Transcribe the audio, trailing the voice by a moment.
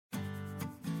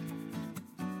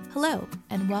Hello,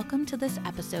 and welcome to this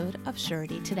episode of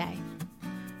Surety Today.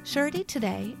 Surety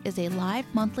Today is a live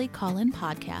monthly call-in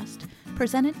podcast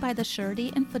presented by the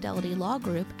Surety and Fidelity Law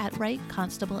Group at Wright,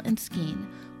 Constable and Skeen,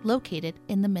 located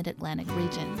in the Mid-Atlantic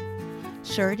region.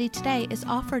 Surety Today is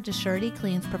offered to surety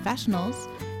claims professionals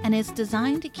and is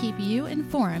designed to keep you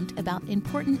informed about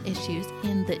important issues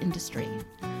in the industry.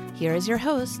 Here is your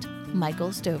host,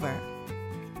 Michael Stover.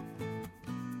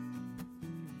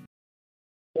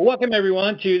 Welcome,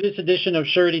 everyone, to this edition of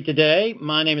Surety Today.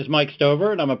 My name is Mike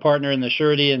Stover, and I'm a partner in the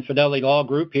Surety and Fidelity Law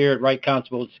Group here at Wright,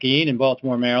 Constable and Skeen in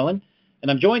Baltimore, Maryland.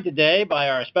 And I'm joined today by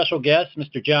our special guest,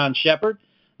 Mr. John Shepard,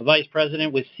 a Vice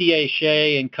President with C.A.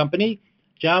 Shea & Company.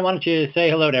 John, why don't you say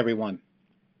hello to everyone?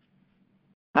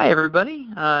 Hi, everybody.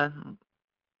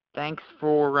 Thanks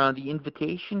for the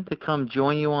invitation to come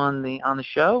join you on the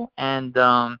show, and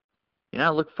I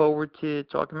look forward to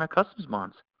talking about customs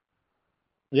bonds.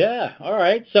 Yeah, all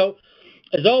right. So,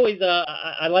 as always,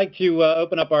 I like to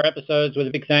open up our episodes with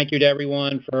a big thank you to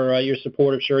everyone for your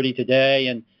support of Surety Today,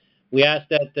 and we ask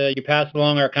that you pass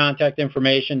along our contact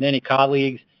information to any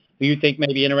colleagues who you think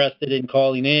may be interested in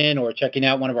calling in or checking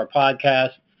out one of our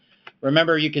podcasts.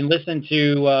 Remember, you can listen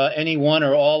to any one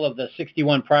or all of the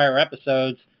 61 prior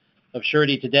episodes of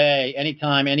Surety Today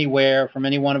anytime, anywhere, from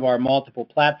any one of our multiple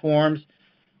platforms.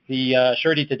 The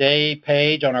Surety Today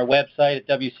page on our website at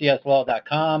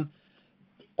wcslaw.com,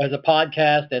 as a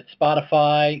podcast at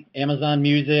Spotify, Amazon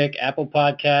Music, Apple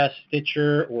Podcasts,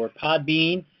 Stitcher, or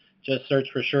Podbean. Just search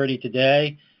for Surety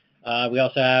Today. We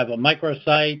also have a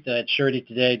microsite at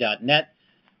suretytoday.net.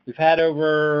 We've had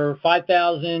over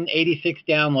 5,086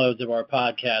 downloads of our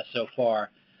podcast so far.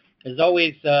 As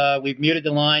always, we've muted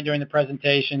the line during the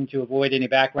presentation to avoid any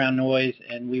background noise,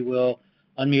 and we will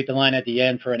unmute the line at the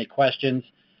end for any questions.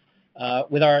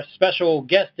 With our special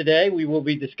guest today, we will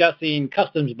be discussing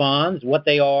customs bonds, what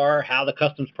they are, how the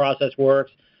customs process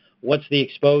works, what's the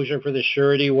exposure for the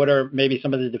surety, what are maybe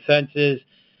some of the defenses,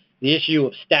 the issue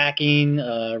of stacking,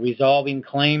 resolving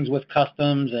claims with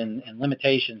customs, and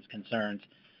limitations concerns.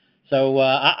 So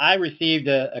I received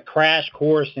a crash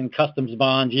course in customs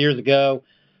bonds years ago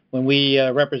when we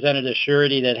represented a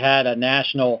surety that had a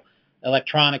national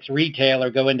electronics retailer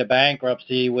go into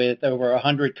bankruptcy with over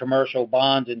 100 commercial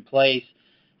bonds in place,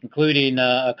 including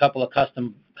a couple of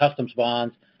customs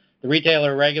bonds. The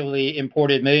retailer regularly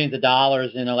imported millions of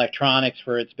dollars in electronics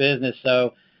for its business,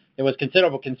 so there was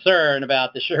considerable concern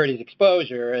about the surety's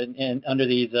exposure and under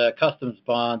these customs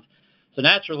bonds. So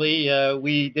naturally,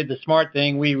 we did the smart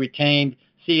thing. We retained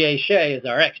C.A. Shea as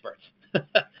our experts.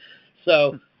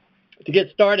 So to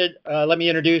get started, let me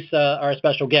introduce our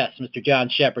special guest, Mr. John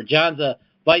Shepard. John's a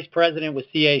Vice President with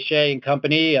C.A. Shea &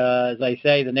 Company, as I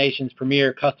say, the nation's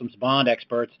premier customs bond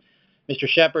experts. Mr.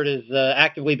 Shepard has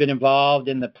actively been involved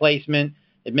in the placement,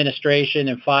 administration,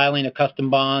 and filing of custom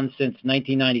bonds since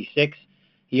 1996.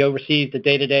 He oversees the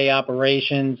day-to-day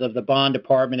operations of the bond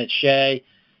department at Shea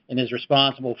and is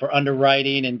responsible for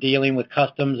underwriting and dealing with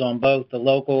customs on both the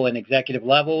local and executive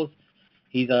levels.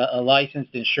 He's a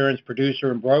licensed insurance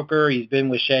producer and broker. He's been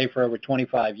with Shea for over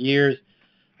 25 years.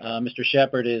 Mr.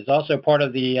 Shepard is also part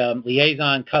of the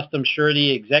Liaison Customs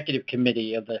Surety Executive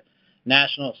Committee of the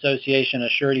National Association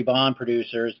of Surety Bond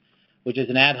Producers, which is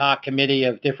an ad hoc committee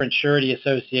of different surety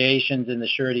associations in the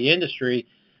surety industry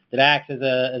that acts as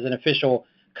an official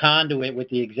conduit with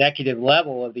the executive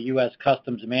level of the U.S.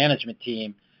 Customs Management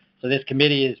Team. So this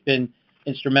committee has been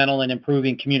instrumental in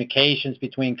improving communications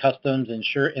between customs and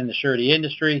the surety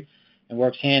industry, and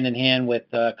works hand in hand with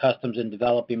customs in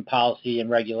developing policy and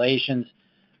regulations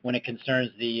when it concerns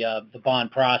the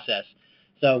bond process.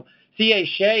 So C.A.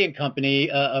 Shea & Company,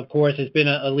 of course, has been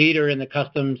a leader in the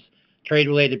customs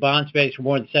trade-related bond space for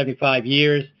more than 75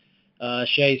 years.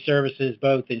 Shea services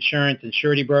both insurance and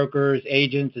surety brokers,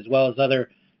 agents, as well as other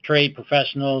trade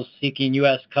professionals seeking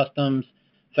U.S. Customs,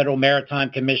 Federal Maritime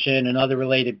Commission, and other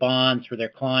related bonds for their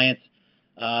clients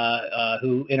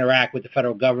who interact with the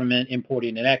federal government,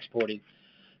 importing and exporting.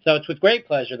 So it's with great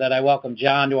pleasure that I welcome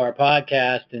John to our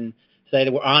podcast and say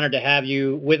that we're honored to have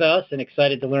you with us and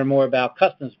excited to learn more about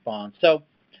customs bonds. So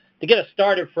to get us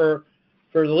started, for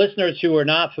the listeners who are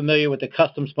not familiar with the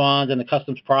customs bonds and the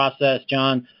customs process,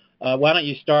 John, why don't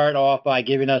you start off by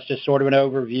giving us just sort of an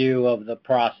overview of the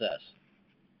process?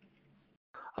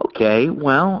 Okay,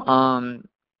 well,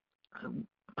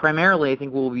 primarily I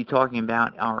think we'll be talking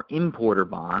about our importer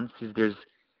bonds, because there's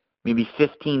maybe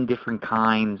 15 different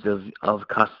kinds of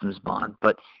customs bond,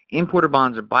 but importer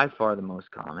bonds are by far the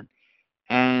most common,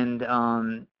 and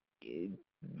in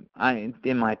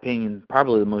my opinion,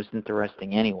 probably the most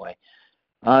interesting anyway.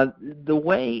 The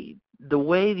way the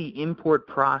way the import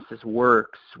process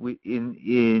works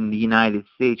in the United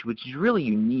States, which is really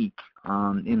unique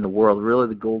in the world, really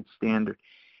the gold standard,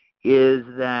 is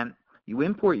that you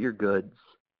import your goods,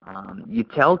 you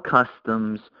tell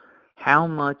customs how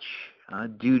much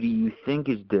duty you think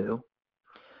is due,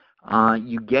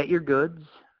 you get your goods,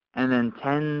 and then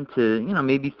 10 to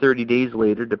maybe 30 days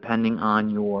later, depending on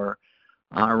your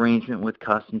arrangement with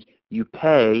customs, you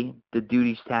pay the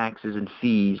duties, taxes, and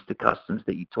fees to customs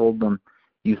that you told them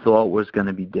you thought was going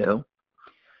to be due.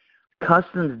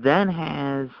 Customs then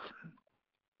has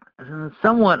a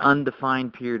somewhat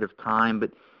undefined period of time,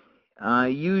 but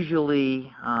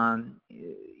usually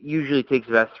takes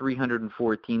about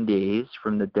 314 days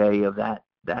from the day of that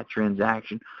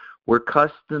transaction, where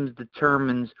customs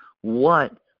determines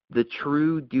what the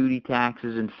true duty,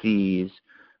 taxes, and fees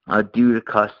due to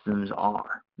customs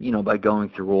are, by going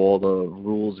through all the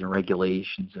rules and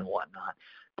regulations and whatnot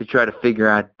to try to figure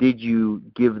out, did you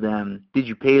pay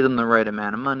them the right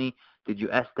amount of money? Did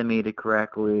you estimate it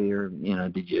correctly? Or,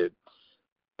 did you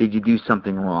do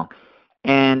something wrong?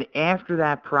 And after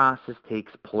that process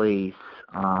takes place,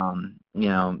 then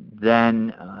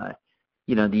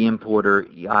the importer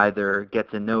either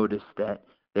gets a notice that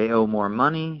they owe more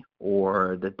money,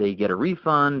 or that they get a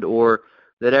refund, or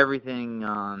that everything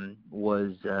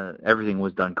was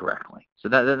done correctly. So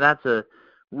that's a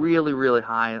really, really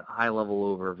high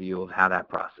level overview of how that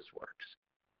process works.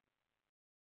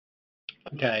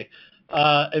 Okay,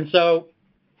 and so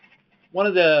one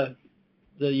of the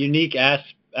unique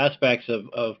aspects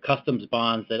of customs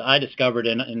bonds that I discovered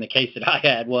in the case that I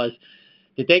had was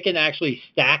that they can actually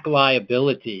stack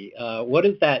liability. What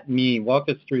does that mean? Walk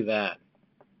us through that.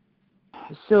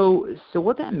 So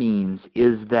what that means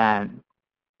is that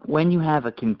when you have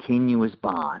a continuous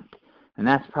bond, and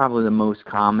that's probably the most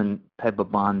common type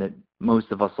of bond that most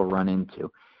of us will run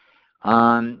into,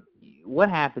 what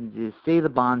happens is, say the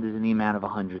bond is in the amount of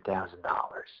 $100,000.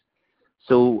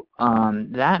 So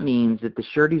that means that the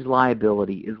surety's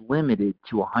liability is limited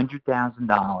to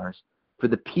 $100,000 for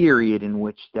the period in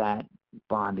which that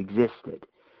bond existed.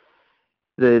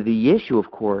 The issue, of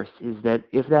course, is that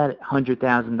if that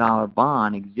 $100,000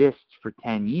 bond exists for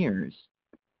 10 years,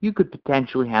 you could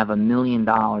potentially have $1 million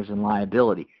in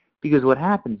liability. Because what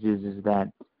happens is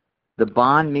that the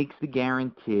bond makes the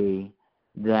guarantee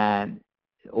that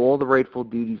all the rightful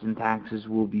duties and taxes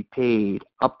will be paid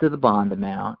up to the bond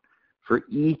amount for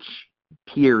each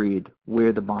period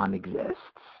where the bond exists.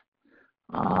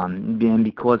 And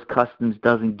because customs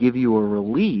doesn't give you a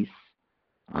release,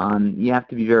 you have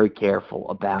to be very careful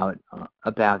about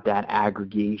that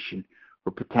aggregation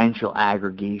or potential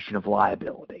aggregation of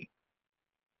liability.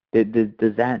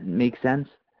 Does that make sense?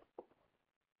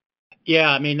 Yeah,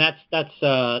 I mean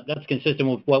that's consistent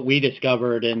with what we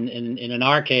discovered. And in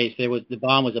our case, the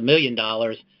bond was $1 million,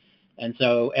 and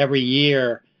so every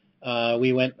year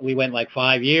we went like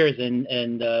 5 years, and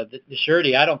the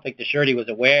surety, I don't think the surety was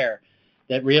aware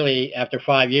that really after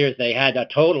 5 years they had a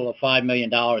total of $5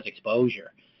 million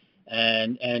exposure.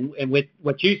 And with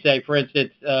what you say, for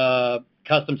instance,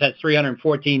 customs has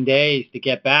 314 days to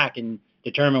get back and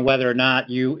determine whether or not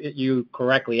you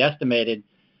correctly estimated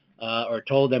or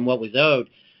told them what was owed.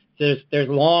 There's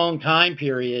long time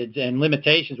periods and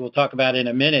limitations we'll talk about in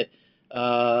a minute.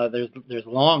 There's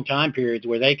long time periods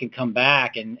where they can come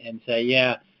back and say,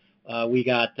 yeah,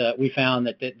 we found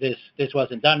that this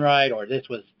wasn't done right, or this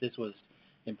was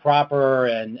improper,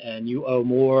 and you owe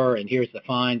more, and here's the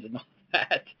fines and all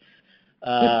that.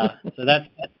 So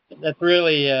that's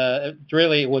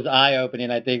really was eye-opening,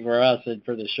 I think, for us and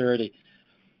for the surety.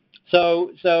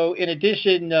 So in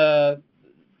addition,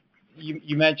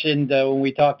 you mentioned when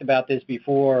we talked about this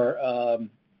before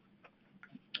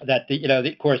that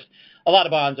of course a lot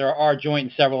of bonds are joint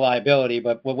and several liability,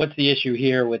 but what's the issue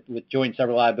here with joint and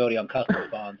several liability on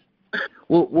customs bonds?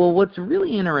 Well, what's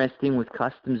really interesting with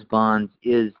customs bonds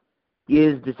is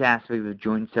this aspect of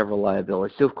joint and several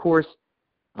liability. So of course,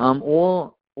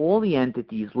 all the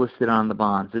entities listed on the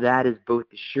bond, so that is both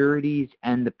the sureties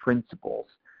and the principals,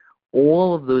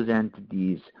 all of those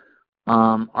entities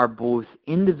are both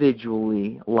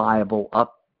individually liable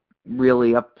up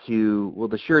to, well,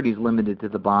 the surety is limited to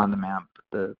the bond amount, but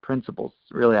the principals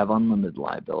really have unlimited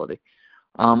liability.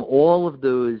 All of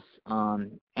those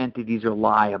entities are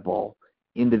liable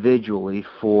individually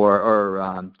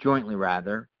or jointly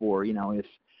rather, for, if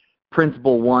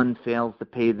principal 1 fails to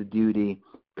pay the duty,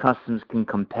 customs can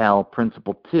compel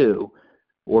principal 2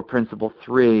 or principal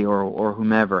 3 or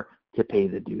whomever to pay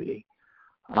the duty.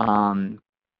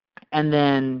 And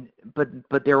then,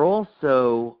 but they're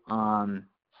also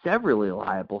severally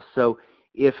liable. So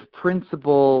if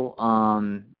principal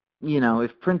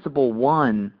if principal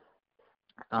one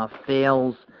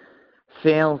fails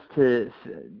to,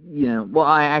 well,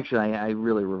 I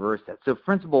really reverse that. So if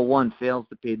principal one fails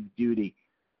to pay the duty,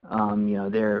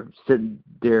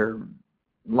 they're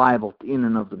liable in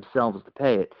and of themselves to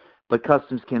pay it. But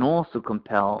customs can also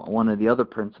compel one of the other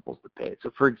principals to pay it.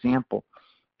 So, for example,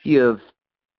 if you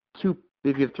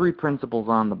have three principals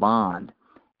on the bond,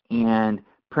 and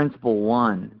principal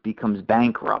one becomes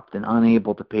bankrupt and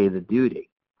unable to pay the duty,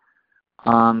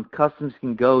 customs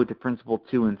can go to principal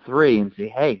 2 and 3 and say,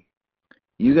 hey,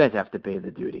 you guys have to pay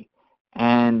the duty.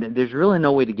 And there's really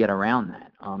no way to get around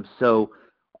that. So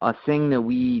a thing that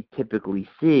we typically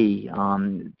see,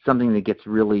 something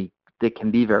that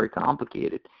can be very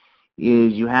complicated,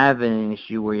 is you have an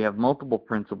issue where you have multiple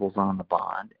principals on the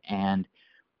bond, and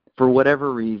for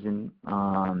whatever reason,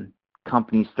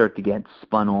 companies start to get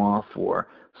spun off or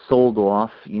sold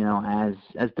off, as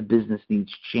the business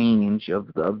needs change of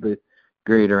the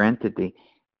greater entity,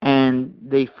 and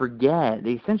they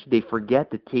essentially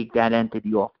forget to take that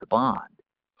entity off the bond.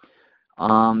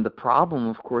 The problem,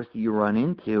 of course, that you run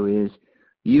into is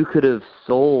you could have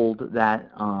sold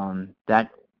that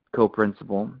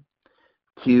co-principal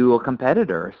to a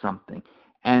competitor or something,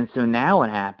 and so now what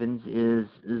happens is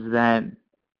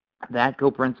that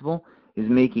co-principal is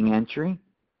making entry.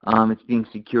 It's being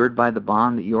secured by the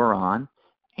bond that you're on,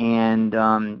 and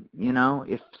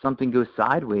if something goes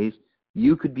sideways,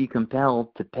 you could be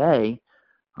compelled to pay,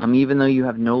 even though you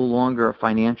have no longer a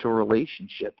financial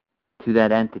relationship to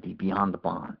that entity beyond the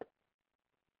bond.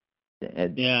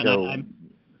 Yeah, so,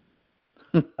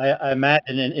 I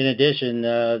imagine in addition,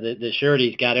 the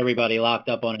surety's got everybody locked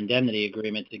up on indemnity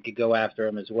agreements that could go after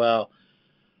them as well.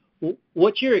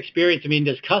 What's your experience? I mean,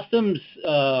 does customs,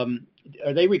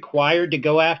 are they required to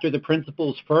go after the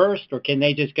principals first, or can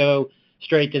they just go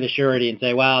straight to the surety and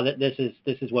say, wow, this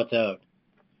is what's owed?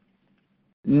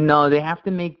 No, they have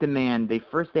to make demand. They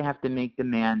have to make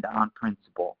demand on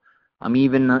principal,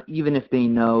 even if they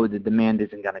know the demand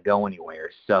isn't going to go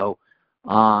anywhere. So,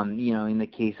 in the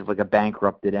case of like a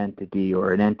bankrupted entity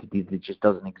or an entity that just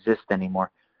doesn't exist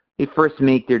anymore, they first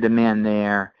make their demand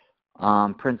there.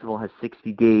 Principal has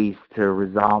 60 days to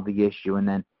resolve the issue, and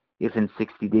then if in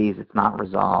 60 days it's not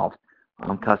resolved,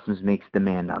 customs makes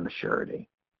demand on the surety.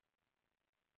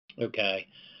 Okay.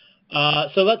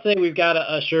 So let's say we've got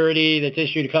a surety that's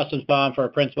issued a customs bond for a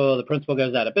principal. The principal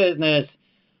goes out of business.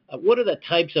 What are the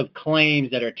types of claims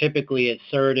that are typically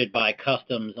asserted by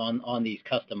customs on these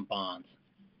custom bonds?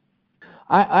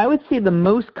 I would say the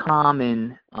most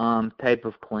common type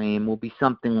of claim will be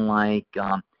something like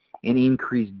an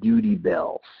increased duty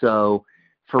bill. So,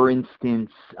 for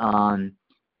instance,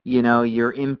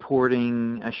 you're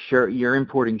importing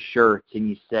shirts, and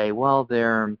you say, well,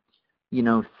 they're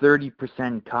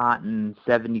 30% cotton,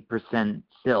 70%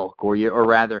 silk, or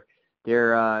rather,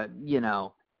 they're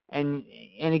and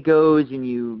it goes, and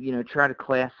you try to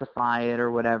classify it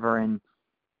or whatever, and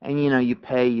you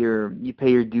pay your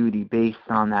duty based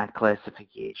on that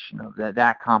classification of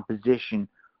that composition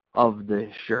of the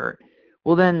shirt.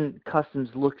 Well, then customs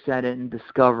looks at it and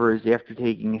discovers, after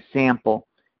taking a sample,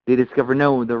 they discover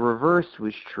no, the reverse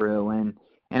was true, and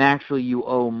actually you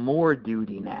owe more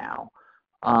duty now.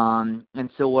 And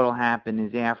so what will happen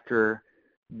is, after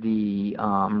the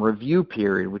review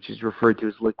period, which is referred to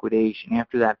as liquidation,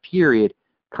 after that period,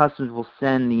 customs will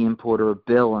send the importer a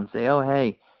bill and say, oh,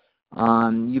 hey,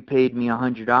 you paid me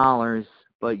 $100,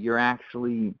 but you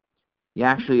actually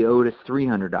owed us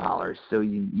 $300, so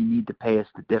you need to pay us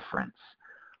the difference.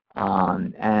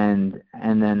 And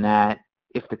then that,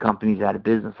 if the company's out of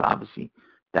business, obviously,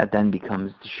 that then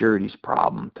becomes the surety's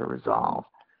problem to resolve.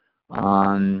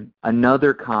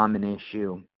 Another common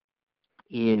issue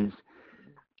is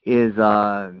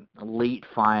late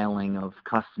filing of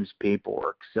customs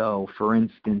paperwork. So, for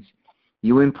instance,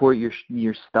 you import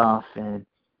your stuff and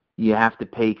you have to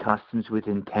pay customs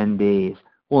within 10 days.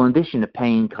 Well, in addition to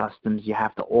paying customs, you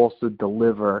have to also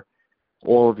deliver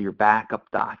all of your backup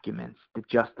documents that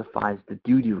justifies the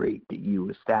duty rate that you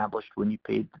established when you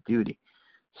paid the duty.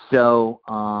 So,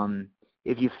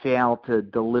 if you fail to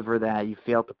deliver that, you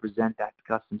fail to present that to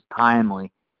customs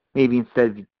timely, maybe instead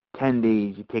of 10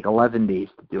 days, you take 11 days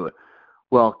to do it.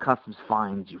 Well, customs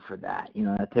fines you for that.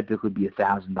 That typically be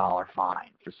 $1,000 fine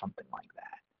for something like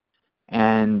that.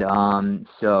 And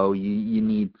so you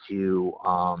need to,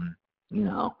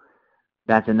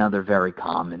 that's another very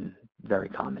common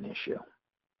issue.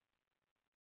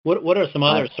 What are some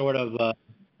other sort of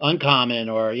uncommon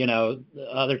or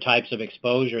other types of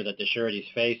exposure that the sureties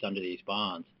face under these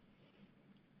bonds?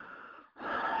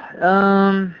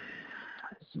 Some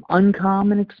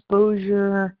uncommon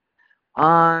exposure.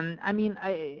 I mean,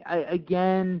 I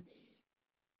again,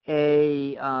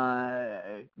 I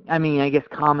guess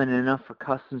common enough for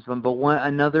customs bond, but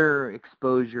another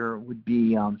exposure would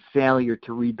be failure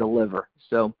to redeliver.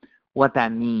 So what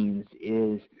that means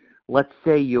is, let's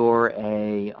say you're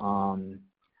a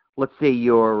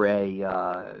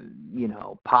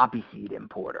poppy seed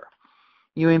importer.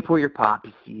 You import your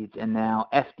poppy seeds, and now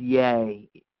FDA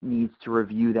needs to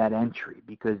review that entry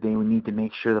because they would need to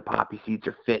make sure the poppy seeds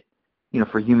are fit,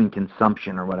 for human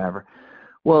consumption or whatever.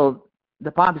 Well,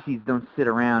 the poppy seeds don't sit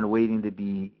around waiting to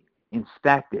be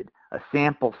inspected. A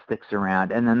sample sticks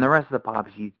around, and then the rest of the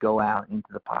poppy seeds go out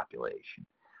into the population.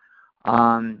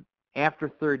 After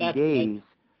 30 days...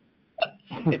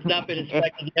 It's not been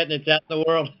inspected yet, and it's out in the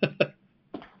world.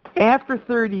 After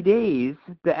 30 days,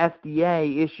 the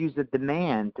FDA issues a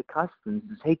demand to Customs.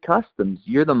 Says, hey, Customs,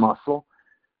 you're the muscle.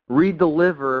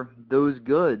 Redeliver those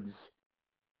goods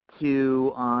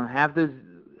to have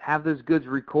those goods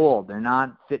recalled. They're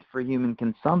not fit for human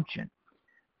consumption.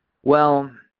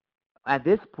 Well, at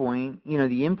this point,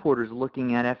 the importer's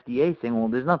looking at FDA saying, well,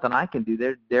 there's nothing I can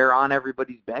do. They're on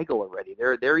everybody's bagel already.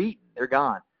 They're eaten. They're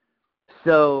gone.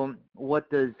 So what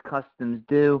does Customs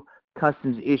do?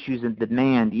 Customs issues a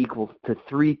demand equal to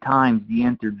 3 times the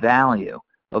entered value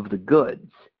of the goods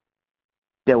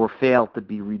that were failed to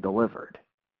be redelivered.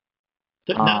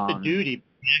 So not the duty, but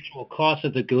the actual cost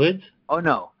of the goods? Oh,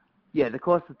 no. Yeah, the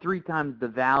cost of 3 times the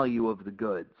value of the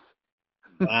goods.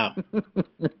 Wow.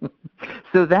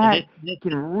 So that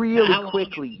can really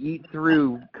quickly eat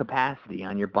through capacity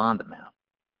on your bond amount.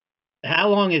 How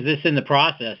long is this in the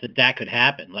process that could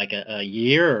happen? Like a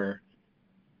year?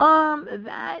 Or?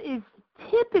 That is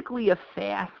typically a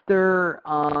faster,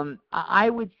 I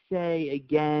would say,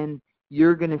 again,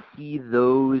 you're going to see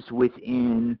those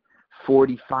within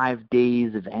 45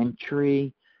 days of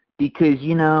entry because,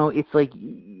 it's like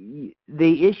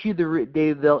they'll issue the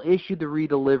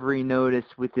redelivery notice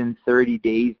within 30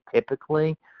 days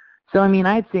typically. So,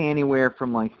 I'd say anywhere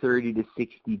from like 30 to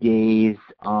 60 days,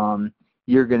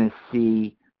 you're going to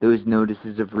see those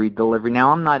notices of redelivery.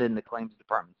 Now, I'm not in the claims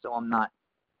department, so I'm not,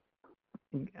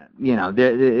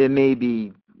 it may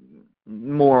be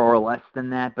more or less than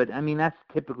that, but that's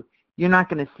typically, you're not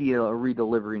going to see a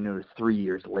redelivery notice 3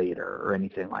 years later or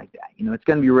anything like that. It's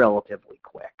going to be relatively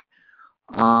quick.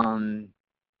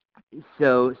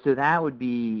 So that would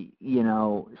be,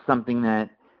 something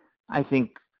that I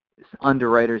think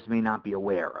underwriters may not be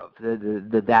aware of.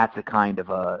 That's the kind of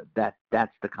a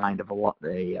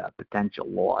potential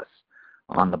loss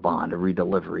on the bond, a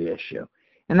redelivery issue.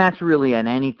 And that's really at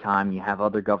any time you have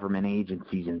other government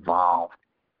agencies involved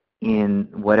in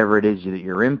whatever it is that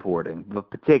you're importing, but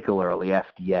particularly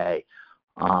FDA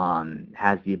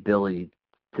has the ability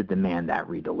to demand that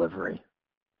redelivery.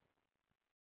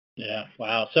 Yeah,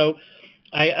 wow. So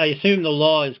I assume the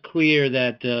law is clear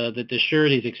that the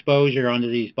surety's exposure under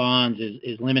these bonds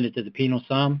is limited to the penal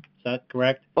sum. Is that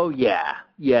correct? Oh, yeah.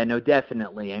 Yeah, no,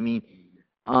 definitely.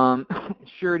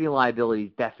 Surety liability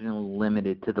is definitely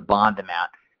limited to the bond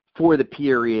amount for the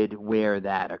period where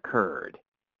that occurred.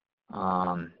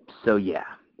 So, yeah.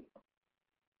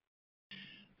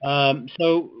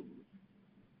 So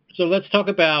let's talk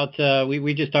about,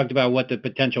 we just talked about what the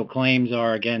potential claims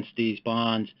are against these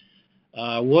bonds.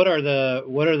 What are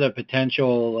the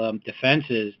potential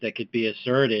defenses that could be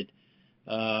asserted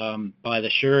by the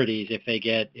sureties if they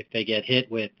get hit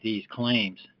with these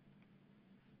claims?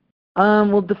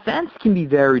 Well, defense can be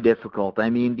very difficult.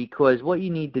 Because what you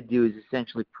need to do is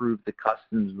essentially prove the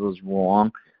Customs was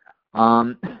wrong.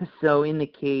 So in the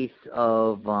case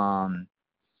of, so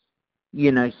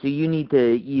you need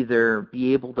to either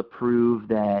be able to prove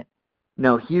that,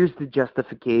 no, here's the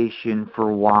justification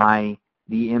for why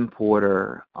the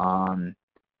importer,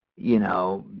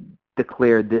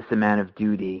 declared this amount of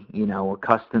duty, or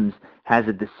Customs has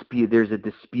a dispute. There's a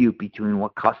dispute between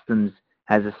what Customs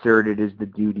has asserted is the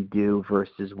duty due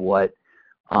versus what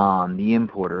the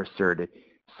importer asserted.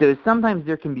 So sometimes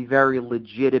there can be very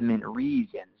legitimate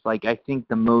reasons. Like I think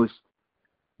the most,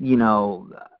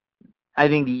 I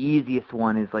think the easiest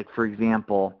one is like, for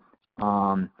example,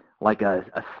 like a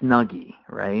Snuggie,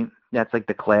 right? That's like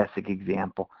the classic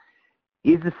example.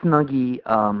 Is a Snuggie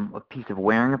a piece of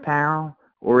wearing apparel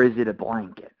or is it a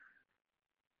blanket?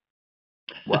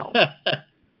 Well,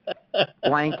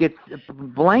 blankets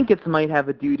might have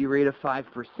a duty rate of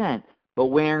 5%, but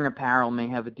wearing apparel may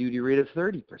have a duty rate of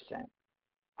 30%.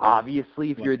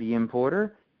 Obviously, if you're the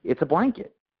importer, it's a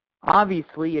blanket.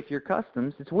 Obviously, if you're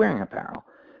Customs, it's wearing apparel.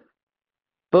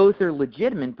 Both are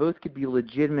legitimate. Both could be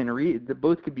legitimate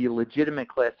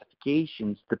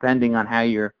classifications depending on how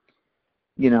you're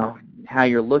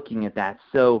looking at that.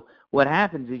 So what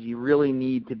happens is you really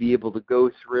need to be able to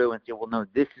go through and say, well, no,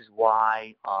 this is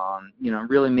why,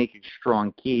 really make a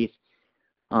strong case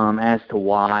as to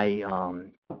why,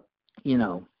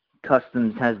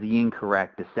 Customs has the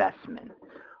incorrect assessment.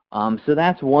 So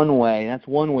that's one way. That's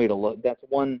one way to look. That's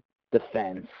one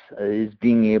defense is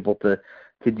being able to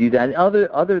do that.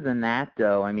 Other than that,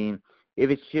 though, I mean, if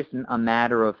it's just a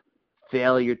matter of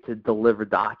failure to deliver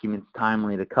documents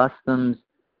timely to Customs,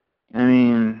 I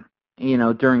mean,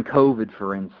 during COVID,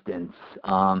 for instance,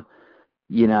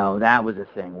 that was a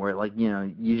thing where,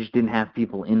 you just didn't have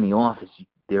people in the office.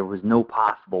 There was no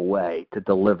possible way to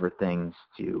deliver things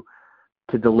to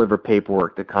deliver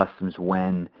paperwork to Customs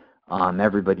when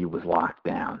everybody was locked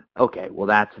down. Okay, well,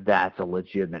 that's a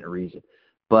legitimate reason.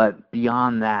 But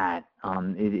beyond that,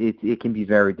 it can be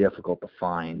very difficult to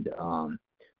find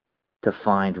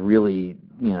defense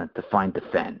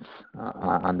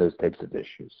on those types of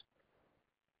issues.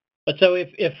 But so if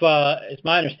it's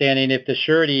my understanding, if the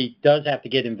surety does have to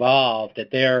get involved,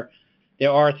 that there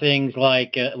are things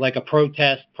like a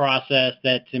protest process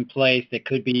that's in place that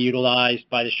could be utilized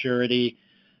by the surety.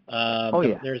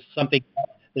 Yeah. There's something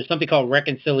called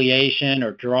reconciliation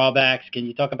or drawbacks. Can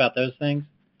you talk about those things?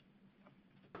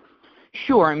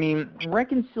 Sure. I mean,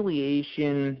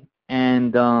 reconciliation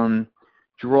and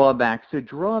drawback. So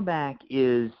drawback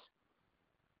is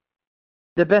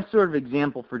the best sort of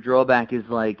example for drawback is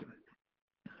like,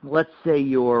 let's say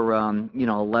you're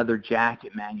a leather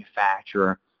jacket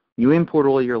manufacturer. You import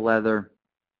all your leather,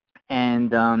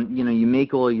 and you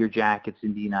make all your jackets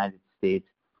in the United States,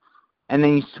 and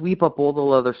then you sweep up all the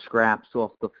leather scraps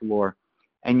off the floor,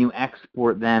 and you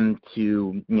export them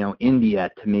to India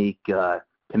to make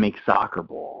soccer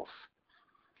balls.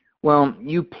 Well,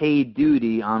 you pay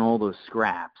duty on all those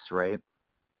scraps, right?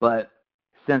 But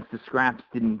since the scraps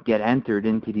didn't get entered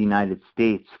into the United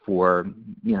States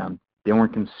they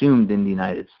weren't consumed in the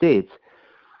United States,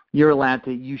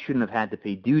 you shouldn't have had to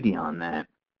pay duty on that.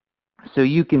 So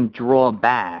you can draw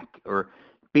back or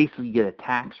basically get a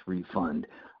tax refund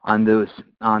on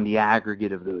the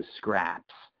aggregate of those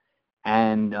scraps.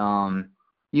 And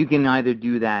you can either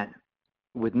do that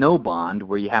with no bond,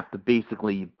 where you have to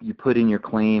basically, you put in your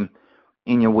claim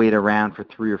and you wait around for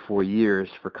 3 or 4 years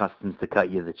for Customs to cut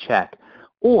you the check.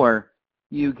 Or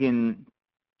you can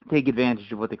take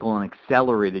advantage of what they call an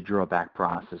accelerated drawback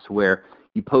process, where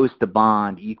you post a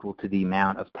bond equal to the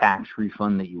amount of tax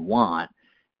refund that you want,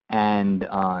 and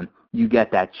you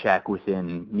get that check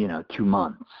within 2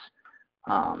 months.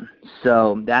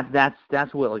 So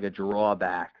that's what like a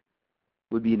drawback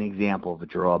would be, an example of a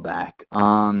drawback.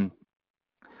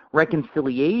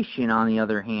 Reconciliation, on the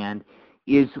other hand,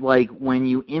 is like when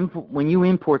you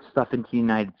import stuff into the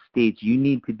United States, you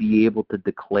need to be able to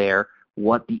declare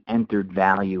what the entered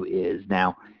value is.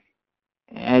 Now,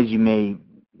 as you may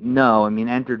know, I mean,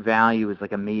 entered value is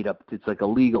like it's like a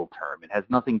legal term. It has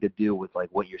nothing to do with like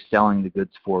what you're selling the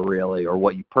goods for, really, or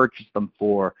what you purchased them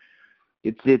for.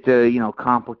 It's a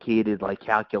complicated like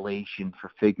calculation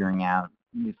for figuring out,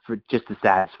 for just to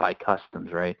satisfy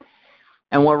Customs, right?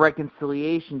 And what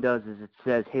reconciliation does is it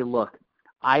says, hey, look,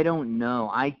 I don't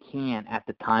know. I can't, at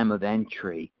the time of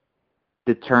entry,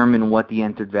 determine what the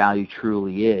entered value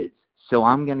truly is. So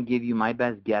I'm going to give you my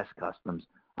best guess, Customs.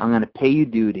 I'm going to pay you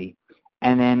duty,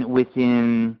 and then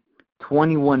within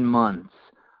 21 months,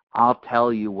 I'll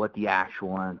tell you what the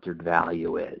actual entered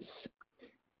value is.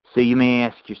 So you may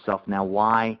ask yourself now,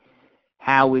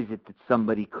 how is it that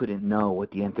somebody couldn't know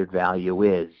what the entered value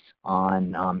is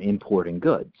on importing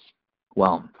goods?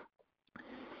 Well,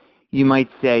 you might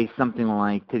say something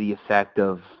like to the effect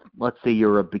of, let's say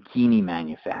you're a bikini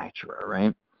manufacturer,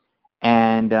 right?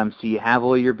 And so you have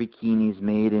all your bikinis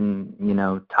made in,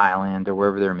 Thailand or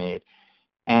wherever they're made,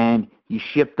 and you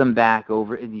ship them back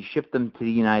over, and you ship them to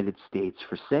the United States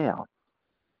for sale.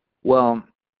 Well,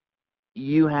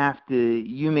 you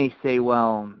may say,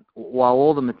 well, while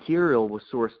all the material was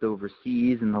sourced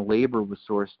overseas and the labor was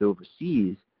sourced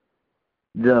overseas,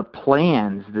 the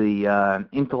plans, the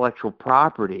intellectual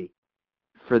property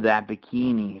for that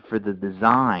bikini, for the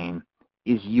design,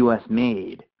 is U.S.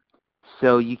 made.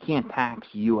 So you can't tax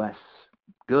U.S.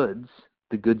 goods,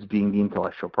 the goods being the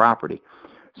intellectual property.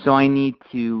 So I need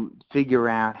to figure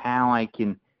out how I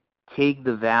can take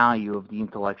the value of the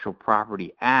intellectual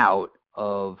property out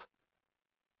of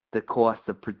the cost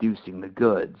of producing the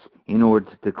goods in order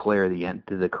to declare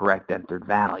the correct entered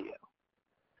value.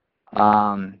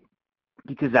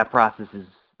 Because that process is,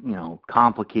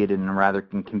 complicated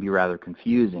and can be rather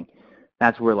confusing.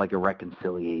 That's where like a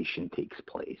reconciliation takes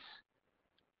place.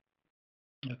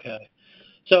 Okay.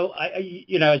 So, as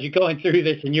you're going through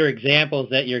this and your examples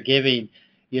that you're giving,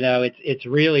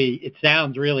 it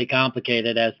sounds really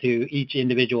complicated as to each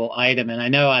individual item. And I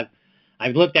know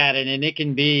I've looked at it, and it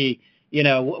can be,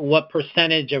 what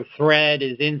percentage of thread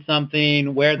is in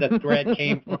something, where the thread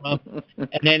came from.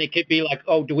 And then it could be like,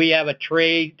 oh, do we have a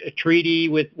treaty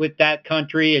with that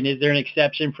country, and is there an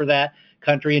exception for that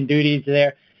country and duties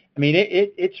there? I mean,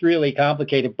 it's really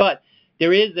complicated, but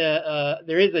there is a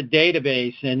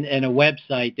database and a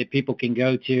website that people can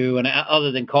go to, and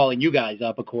other than calling you guys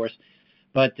up, of course.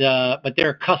 But there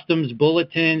are customs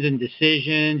bulletins and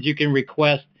decisions. You can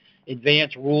request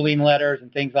advanced ruling letters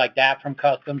and things like that from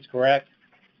customs, correct?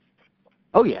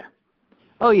 Oh yeah,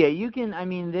 you can. I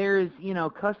mean, there's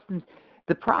customs.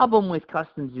 The problem with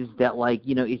customs is that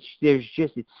there's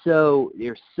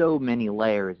so many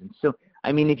layers, and so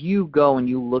I mean, if you go and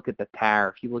you look at the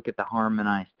tariff, you look at the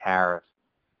harmonized tariff,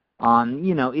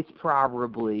 it's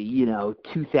probably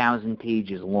 2,000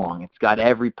 pages long. It's got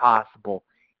every possible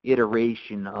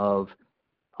iteration of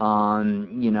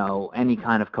any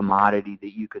kind of commodity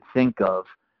that you could think of.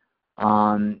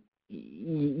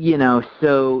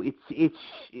 So it's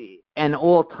and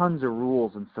all tons of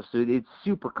rules and stuff. So it's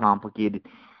super complicated.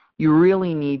 You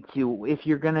really need to, if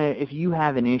you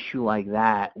have an issue like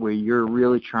that where you're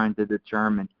really trying to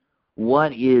determine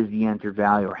what is the enter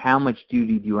value or how much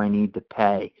duty do I need to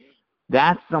pay,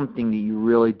 that's something that you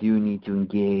really do need to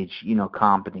engage,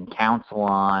 competent counsel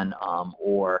on,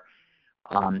 or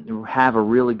have a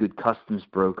really good customs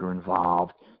broker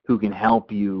involved who can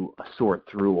help you sort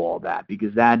through all that,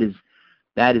 because that is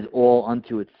all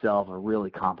unto itself a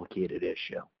really complicated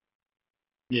issue.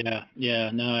 Yeah,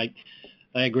 no,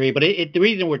 I agree. But the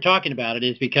reason we're talking about it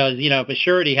is because, if a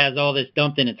surety has all this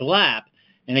dumped in its lap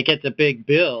and it gets a big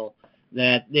bill,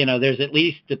 that, there's at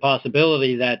least the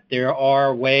possibility that there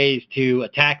are ways to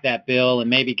attack that bill and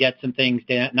maybe get some things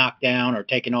knocked down or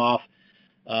taken off,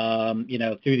 through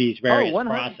these various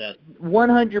processes.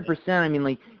 100%. I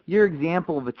mean, your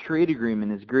example of a trade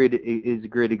agreement is a great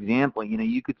example.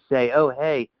 You could say, oh,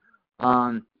 hey,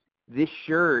 this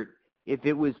shirt, if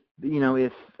it was,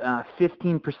 if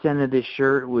 15% of this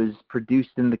shirt was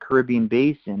produced in the Caribbean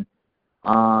Basin,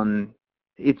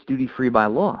 it's duty-free by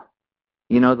law.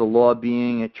 The law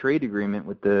being a trade agreement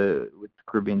with the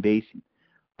Caribbean Basin.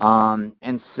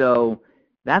 And so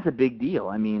that's a big deal.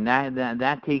 I mean,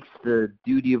 that takes the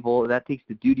duty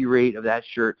rate of that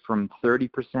shirt from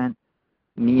 30%,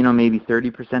 maybe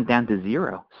 30% down to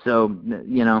zero. So,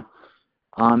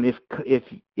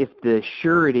 if the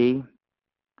surety,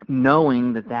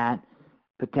 knowing that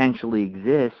potentially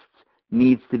exists,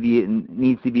 needs to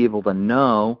be able to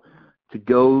know to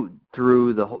go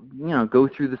through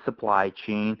the supply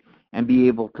chain and be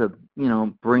able to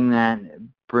bring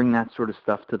that sort of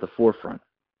stuff to the forefront.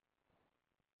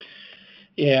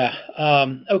 Yeah.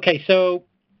 Okay. So,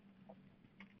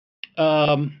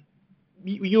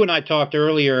 you and I talked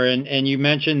earlier, and you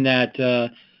mentioned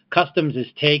that customs is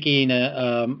taking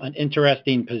an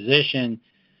interesting position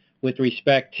with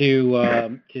respect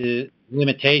to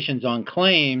limitations on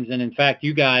claims, and in fact,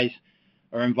 you guys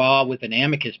are involved with an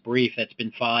amicus brief that's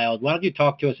been filed. Why don't you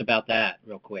talk to us about that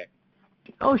real quick?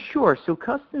 Oh, sure. So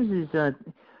customs is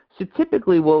so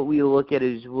typically what we look at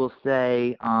is we'll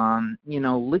say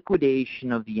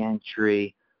liquidation of the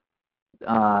entry,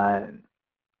 plus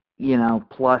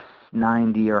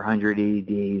 90 or 180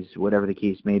 days, whatever the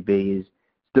case may be, is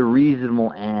the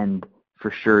reasonable end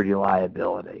for surety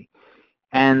liability.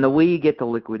 And the way you get to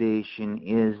liquidation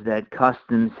is that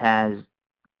customs has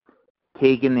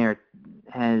taken their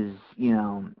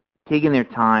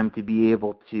time to be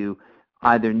able to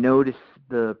either notice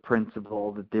the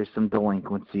principal that there's some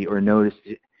delinquency, or notice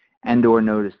the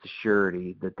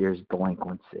surety that there's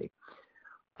delinquency.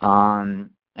 And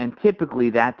typically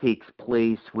that takes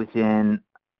place within,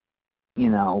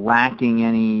 lacking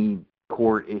any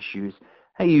court issues,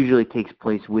 that usually takes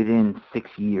place within 6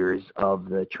 years of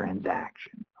the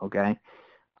transaction, okay?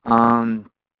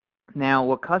 Now,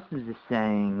 what Customs is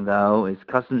saying, though, is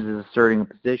Customs is asserting a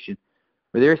position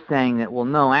where they're saying that, well,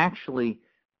 no, actually,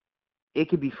 it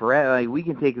could be forever. We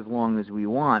can take as long as we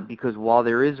want, because while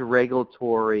there is a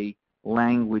regulatory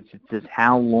language that says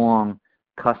how long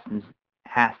Customs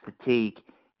has to take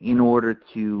in order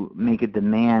to make a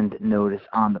demand notice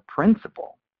on the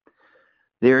principal,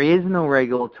 there is no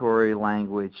regulatory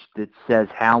language that says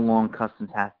how long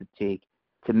Customs has to take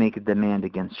to make a demand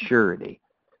against surety.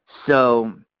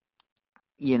 So,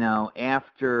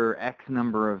 after X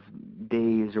number of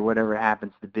days or whatever it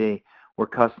happens to be, where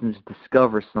Customs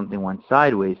discovers something went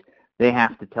sideways, they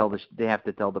have to tell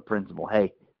the principal,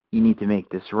 hey, you need to make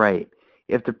this right.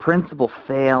 If the principal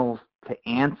fails to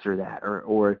answer that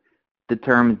or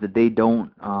determines that they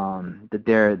don't that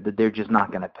they're just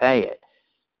not going to pay it.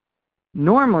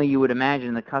 Normally, you would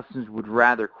imagine the customs would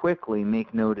rather quickly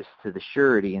make notice to the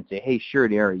surety and say, "Hey,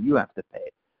 surety, all right, you have to pay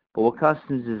it." But what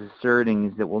customs is asserting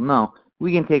is that, well, no,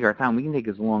 we can take our time. We can take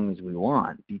as long as we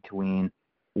want between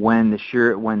when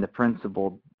the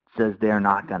principal says they're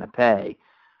not going to pay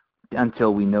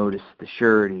until we notice the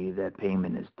surety that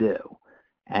payment is due.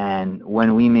 And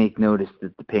when we make notice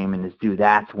that the payment is due,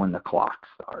 that's when the clock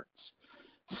starts.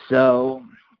 So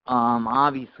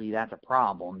obviously that's a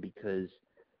problem because,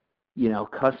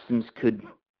 customs could,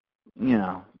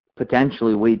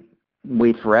 potentially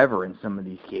wait forever in some of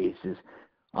these cases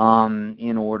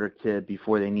in order to,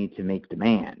 before they need to make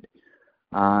demand.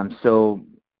 So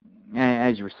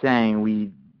as you were saying,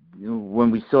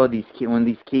 when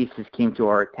these cases came to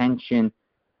our attention,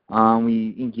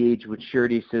 we engaged with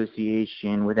Surety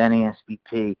Association, with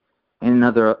NASBP, and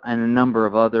a number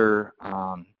of other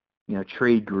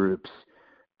trade groups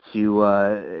to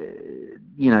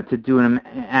do an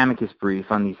amicus brief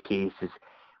on these cases.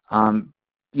 Kind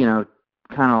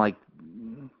of like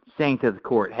saying to the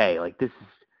court, hey, like this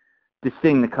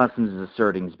thing the customs is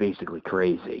asserting is basically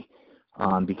crazy,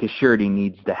 because surety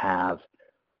needs to have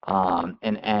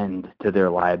an end to their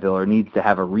liability, needs to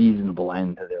have a reasonable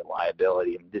end to their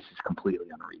liability, and this is completely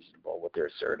unreasonable what they're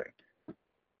asserting.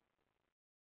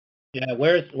 Yeah,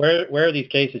 where are these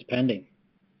cases pending?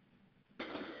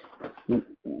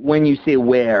 When you say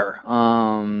where,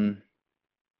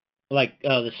 like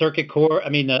the circuit court? I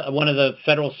mean, one of the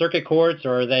federal circuit courts,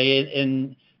 or are they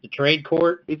in the trade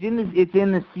court? It's in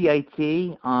the CIT,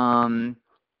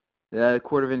 the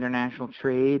Court of International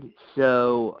Trade.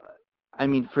 So, I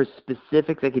mean, for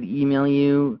specifics, I could email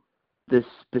you the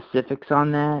specifics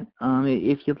on that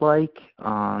if you'd like.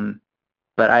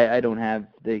 But I don't have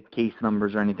the case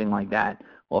numbers or anything like that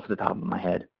off the top of my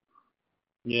head.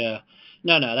 Yeah,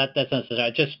 no, that's not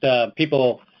necessary. Just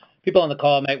people on the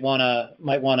call might wanna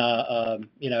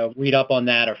read up on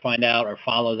that or find out or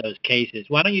follow those cases.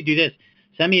 Why don't you do this?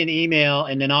 Send me an email,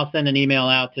 and then I'll send an email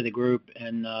out to the group,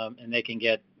 and they can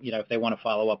get, if they want to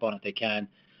follow up on it, they can.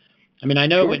 I mean, I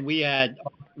know Sure.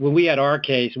 when we had our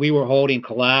case, we were holding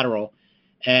collateral,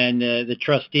 and the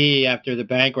trustee, after the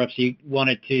bankruptcy,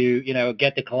 wanted to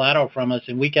get the collateral from us,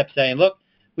 and we kept saying, look,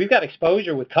 we've got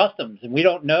exposure with customs, and we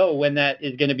don't know when that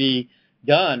is going to be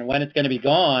done, when it's going to be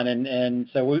gone, and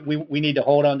so we need to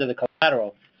hold on to the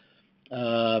collateral.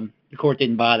 The court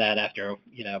didn't buy that after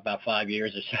about 5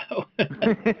 years or so.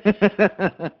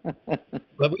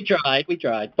 But we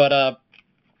tried. But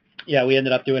yeah, we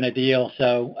ended up doing a deal.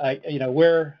 So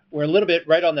we're a little bit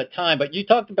right on the time. But you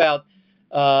talked about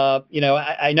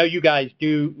I know you guys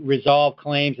do resolve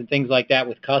claims and things like that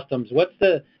with customs. What's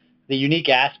the unique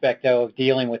aspect though of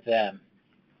dealing with them?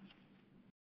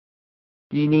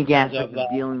 The unique aspect of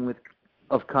dealing with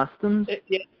customs?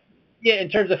 Yeah, in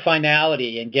terms of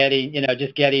finality and getting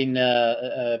getting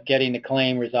the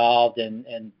claim resolved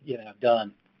and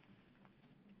done.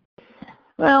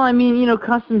 Well, I mean,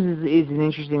 customs is an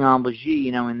interesting obligee,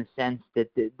 in the sense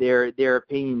that their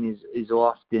opinion is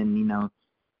often,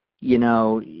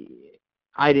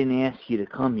 I didn't ask you to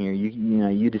come here.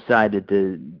 You decided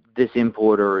this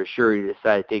importer or surety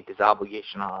decided to take this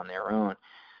obligation on their own.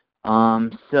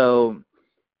 So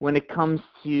when it comes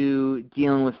to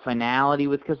dealing with finality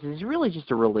with customs, it's really just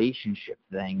a relationship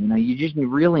thing. You just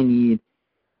really need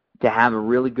to have a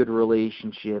really good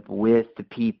relationship with the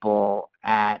people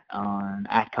at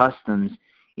customs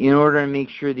in order to make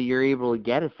sure that you're able to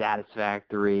get a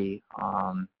satisfactory,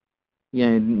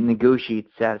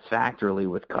 negotiate satisfactorily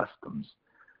with customs.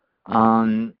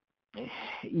 I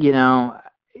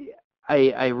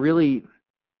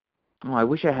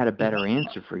wish I had a better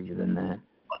answer for you than that.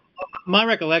 My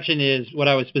recollection is what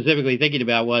I was specifically thinking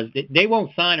about was that they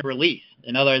won't sign a release.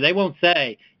 In other words, they won't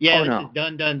say, this is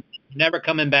done, never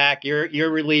coming back,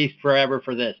 you're released forever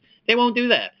for this. They won't do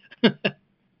that.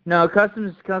 No,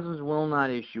 customs will not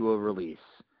issue a release.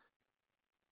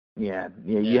 Yeah.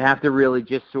 You have to really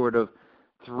just sort of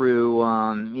through,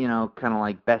 kind of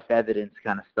like best evidence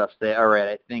kind of stuff say, all right,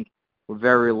 I think we're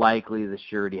very likely the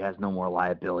surety has no more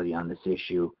liability on this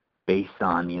issue based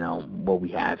on, what we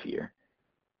have here.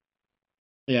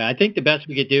 Yeah, I think the best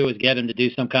we could do is get them to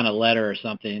do some kind of letter or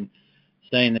something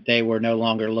saying that they were no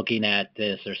longer looking at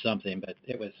this or something, but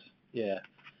it was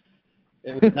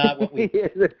not what we...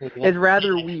 It's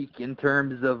rather weak in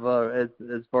terms of as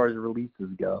far as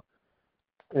releases go.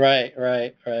 Right.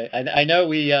 I know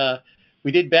we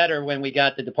did better when we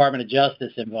got the Department of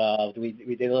Justice involved. We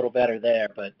did a little better there,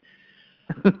 but...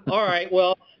 All right,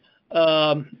 well,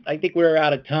 I think we're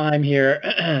out of time here,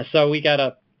 so we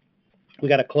gotta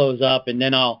close up, and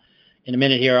then I'll in a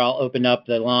minute here, I'll open up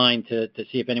the line to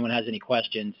see if anyone has any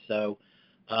questions. So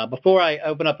before I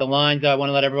open up the lines, I want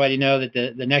to let everybody know that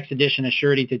the next edition of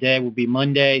Surety Today will be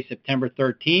Monday, September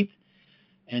 13th.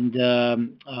 And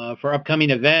for upcoming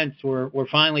events, we're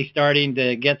finally starting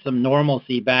to get some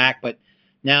normalcy back, but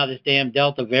now this damn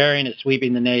Delta variant is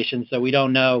sweeping the nation, so we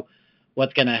don't know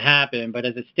what's going to happen. But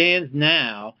as it stands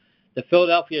now, the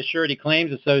Philadelphia Surety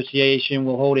Claims Association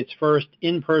will hold its first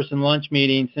in-person lunch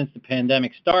meeting since the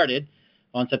pandemic started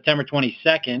on September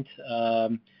 22nd.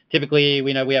 Typically,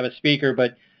 we know we have a speaker,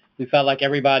 but we felt like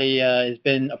everybody has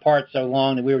been apart so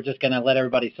long that we were just going to let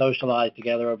everybody socialize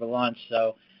together over lunch.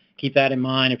 So keep that in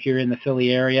mind if you're in the Philly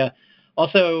area.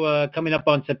 Also, coming up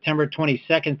on September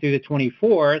 22nd through the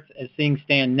 24th, as things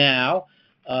stand now,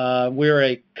 we're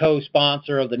a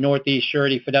co-sponsor of the Northeast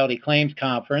Surety Fidelity Claims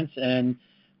Conference, and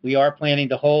we are planning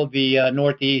to hold the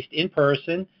Northeast in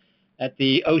person at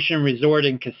the Ocean Resort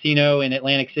and Casino in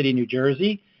Atlantic City, New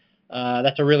Jersey.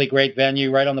 That's a really great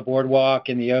venue right on the boardwalk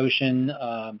in the ocean.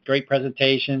 Great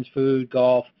presentations, food,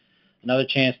 golf, another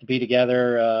chance to be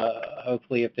together,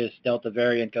 hopefully if this Delta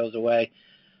variant goes away.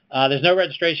 There's no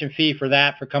registration fee for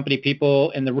that for company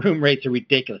people, and the room rates are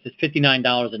ridiculous. It's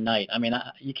 $59 a night. I mean,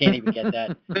 you can't even get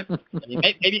that. I mean,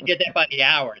 maybe you can get that by the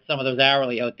hour at some of those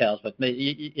hourly hotels, but,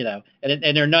 you know,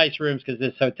 and they're nice rooms because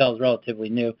this hotel is relatively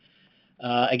new.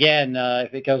 Again,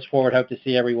 if it goes forward, hope to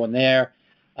see everyone there.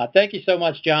 Thank you so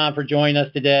much, John, for joining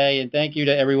us today, and thank you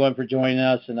to everyone for joining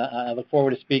us. And I look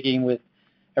forward to speaking with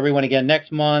everyone again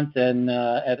next month and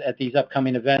at these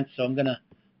upcoming events. So I'm going to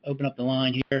open up the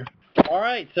line here. All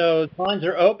right, so the lines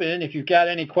are open. If you've got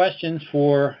any questions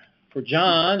for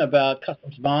John about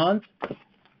customs bonds,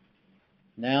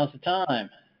 now's the time.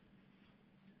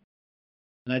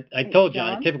 And I told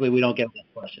John, typically we don't get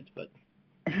questions, but.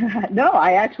 No,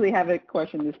 I actually have a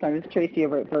question this time. It's Tracy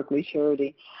over at Berkeley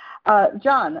Surety.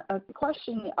 John, a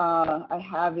question I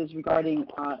have is regarding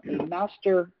a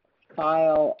master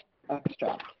file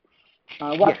extract.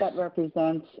 What that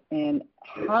represents, and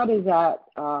how does that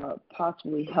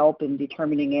possibly help in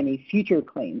determining any future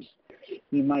claims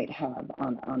you might have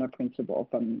on a principal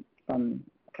from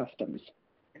customs?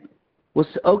 Well,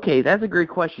 okay, that's a great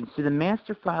question. So the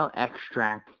master file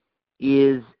extract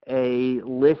is a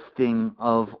listing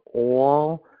of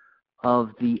all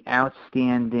of the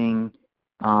outstanding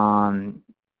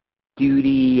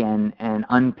duty and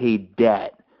unpaid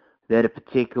debt that a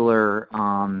particular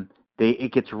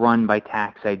it gets run by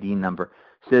tax ID number.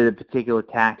 So the particular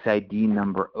tax ID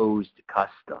number owes to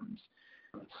customs.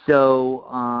 So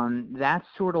that's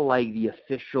sort of like the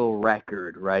official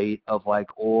record, right, of like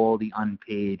all the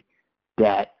unpaid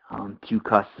debt to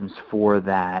customs for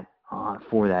that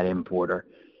importer.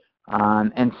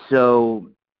 And so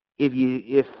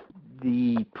if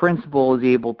the principal is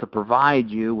able to provide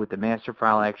you with the master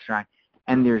file extract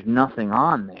and there's nothing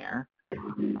on there,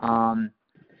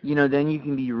 you know, then you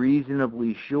can be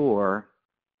reasonably sure,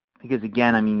 because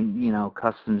again, I mean, you know,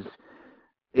 customs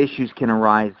issues can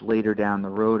arise later down the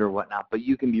road or whatnot, but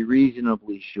you can be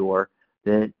reasonably sure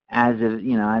that as of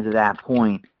that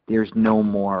point, there's no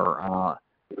more,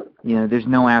 there's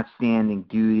no outstanding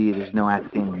duty, there's no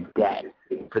outstanding debt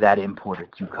for that importer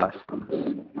to customs.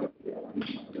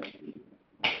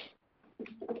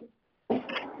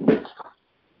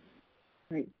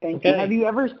 Great, thank you. Have you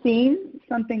ever seen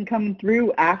something come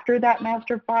through after that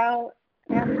master file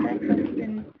aspect has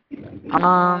been?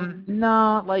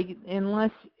 No, like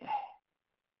unless,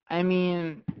 I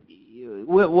mean,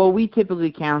 what we typically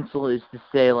counsel is to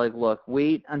say, like, look,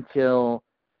 wait until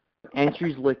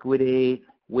entries liquidate,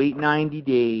 wait 90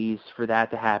 days for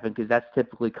that to happen, because that's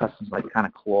typically customs, like, kind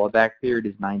of clawback period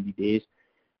is 90 days.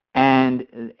 And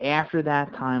after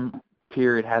that time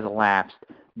period has elapsed,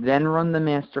 then run the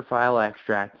master file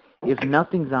extract. If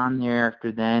nothing's on there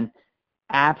after then,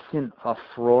 absent a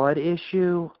fraud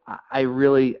issue,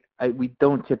 we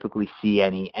don't typically see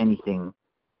anything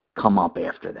come up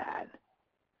after that.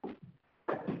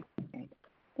 Okay.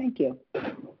 Thank you.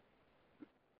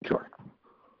 Sure.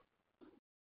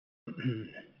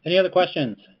 Any other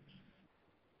questions?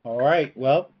 All right.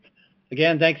 Well,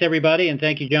 again, thanks everybody, and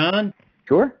thank you, John.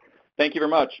 Sure. Thank you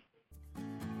very much.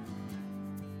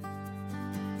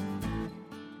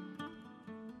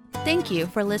 Thank you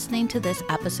for listening to this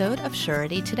episode of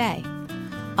Surety Today.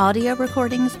 Audio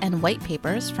recordings and white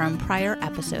papers from prior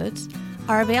episodes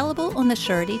are available on the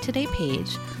Surety Today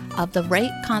page of the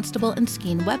Wright, Constable &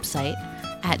 Skeen website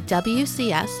at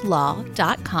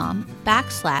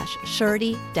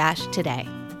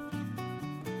wcslaw.com/surety-today.